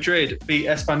Atletico Madrid beat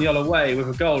Espanyol away with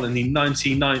a goal in the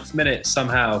 99th minute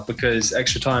somehow, because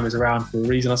extra time is around for a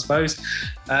reason, I suppose.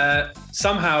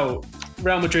 Somehow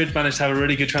Real Madrid managed to have a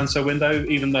really good transfer window,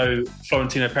 even though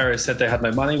Florentino Perez said they had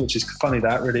no money, which is funny,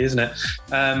 that really, isn't it?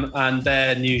 And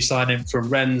their new signing from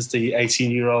Rennes, the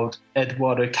 18-year-old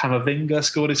Eduardo Camavinga,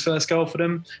 scored his first goal for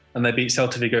them, and they beat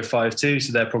Celta Vigo 5-2,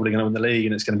 so they're probably going to win the league,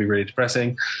 and it's going to be really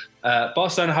depressing.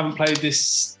 Barcelona haven't played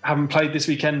this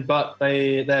weekend, but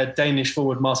their Danish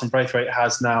forward Martin Braithwaite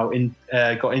has now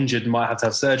got injured and might have to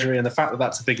have surgery, and the fact that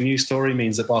that's a big news story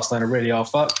means that Barcelona really are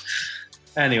fucked.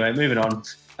 Anyway, moving on.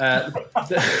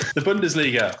 The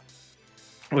Bundesliga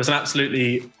was an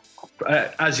absolutely,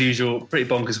 as usual, pretty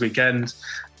bonkers weekend.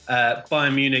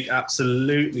 Bayern Munich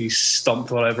absolutely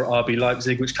stomped all over RB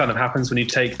Leipzig, which kind of happens when you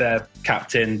take their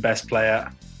captain, best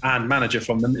player and manager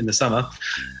from them in the summer.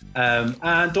 And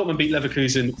Dortmund beat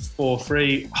Leverkusen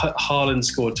 4-3. Haaland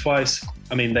scored twice.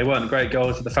 I mean, they weren't great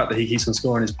goals, but the fact that he keeps on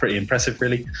scoring is pretty impressive,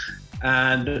 really.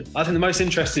 And I think the most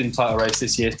interesting title race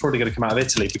this year is probably going to come out of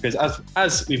Italy, because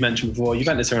as we mentioned before,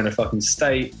 Juventus are in a fucking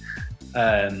state,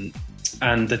 and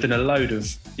there've been a load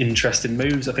of interesting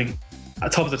moves. I think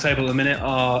at top of the table at the minute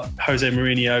are Jose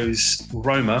Mourinho's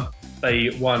Roma. They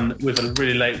won with a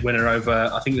really late winner over,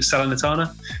 I think it was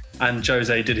Salernitana, and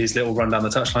Jose did his little run down the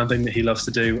touchline thing that he loves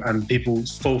to do, and people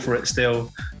fall for it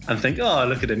still and think, oh,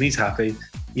 look at him, he's happy.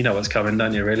 You know what's coming,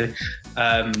 don't you, really?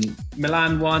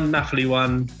 Milan won, Napoli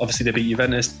won. Obviously, they beat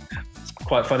Juventus. It's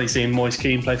quite funny seeing Moise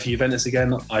Kean play for Juventus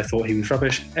again. I thought he was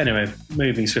rubbish. Anyway,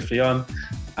 moving swiftly on.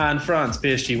 And France,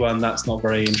 PSG won. That's not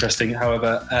very interesting.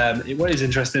 However, what is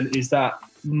interesting is that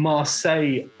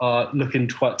Marseille are looking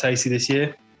quite tasty this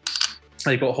year.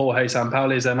 They've got Jorge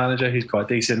Sampaoli as their manager, who's quite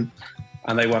decent.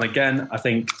 And they won again. I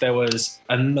think there was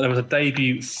a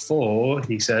debut for,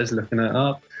 he says, looking it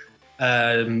up,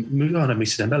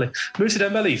 Moussa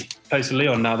Dembele plays for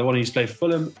Lyon now, the one who's played for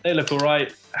Fulham. They look all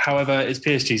right. However, it's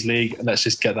PSG's league, and let's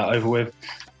just get that over with.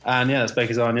 And yeah, that's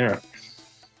Baker's Eye in Europe.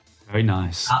 Very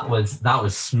nice. That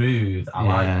was smooth. I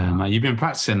like that. Mate, you've been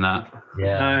practicing that.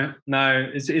 Yeah.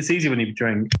 No, it's easy when you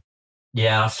drink.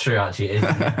 Yeah, that's true. Actually, it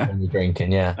is when you're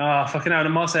drinking. Yeah. Oh, fucking hell!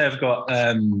 And Marseille have got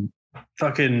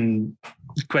fucking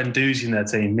Guendouzi in their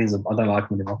team. Means I don't like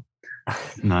him anymore.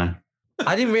 No.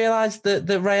 I didn't realise that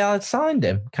Real had signed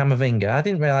him, Camavinga. I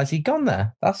didn't realise he'd gone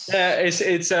there.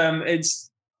 It's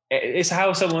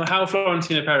how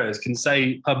Florentino Perez can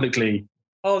say publicly,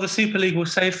 "Oh, the Super League will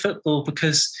save football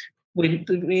because we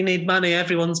need money.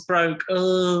 Everyone's broke."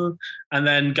 Oh, and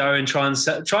then go and try and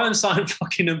sign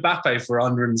fucking Mbappe for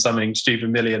 100 and something stupid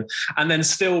million, and then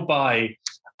still buy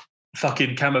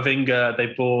fucking Camavinga.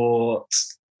 They bought,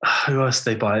 who else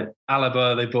did they buy?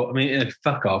 Alaba. They bought. I mean,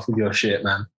 fuck off with your shit,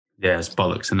 man. Yeah, it's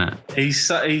bollocks, isn't it? He's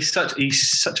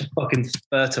such a fucking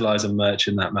fertilizer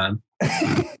merchant, that man.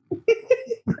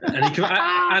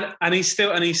 and he's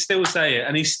still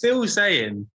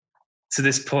saying to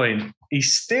this point,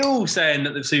 he's still saying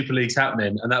that the Super League's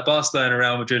happening and that Barcelona,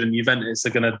 Real Madrid, and Juventus are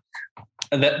gonna.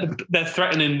 And they're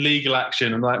threatening legal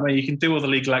action. I'm like, mate, you can do all the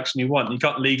legal action you want. You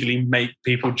can't legally make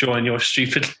people join your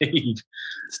stupid league.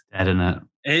 It's dead, isn't it?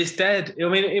 It's dead. I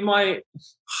mean, it might.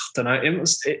 I don't know.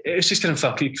 It's just going to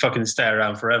fucking stay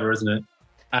around forever, isn't it?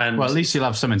 And well, at least you'll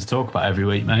have something to talk about every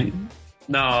week, mate.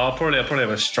 No, I'll probably have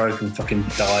a stroke and fucking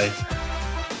die.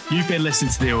 You've been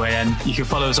listening to The Away End. You can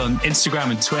follow us on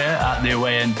Instagram and Twitter at The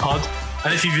Away End Pod.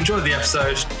 And if you've enjoyed the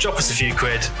episode, drop us a few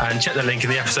quid and check the link in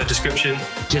the episode description.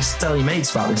 Just tell your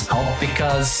mates about this pod,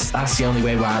 because that's the only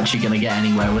way we're actually going to get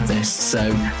anywhere with this.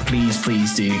 So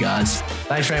please do, guys.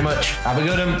 Thanks very much. Have a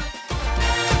good one.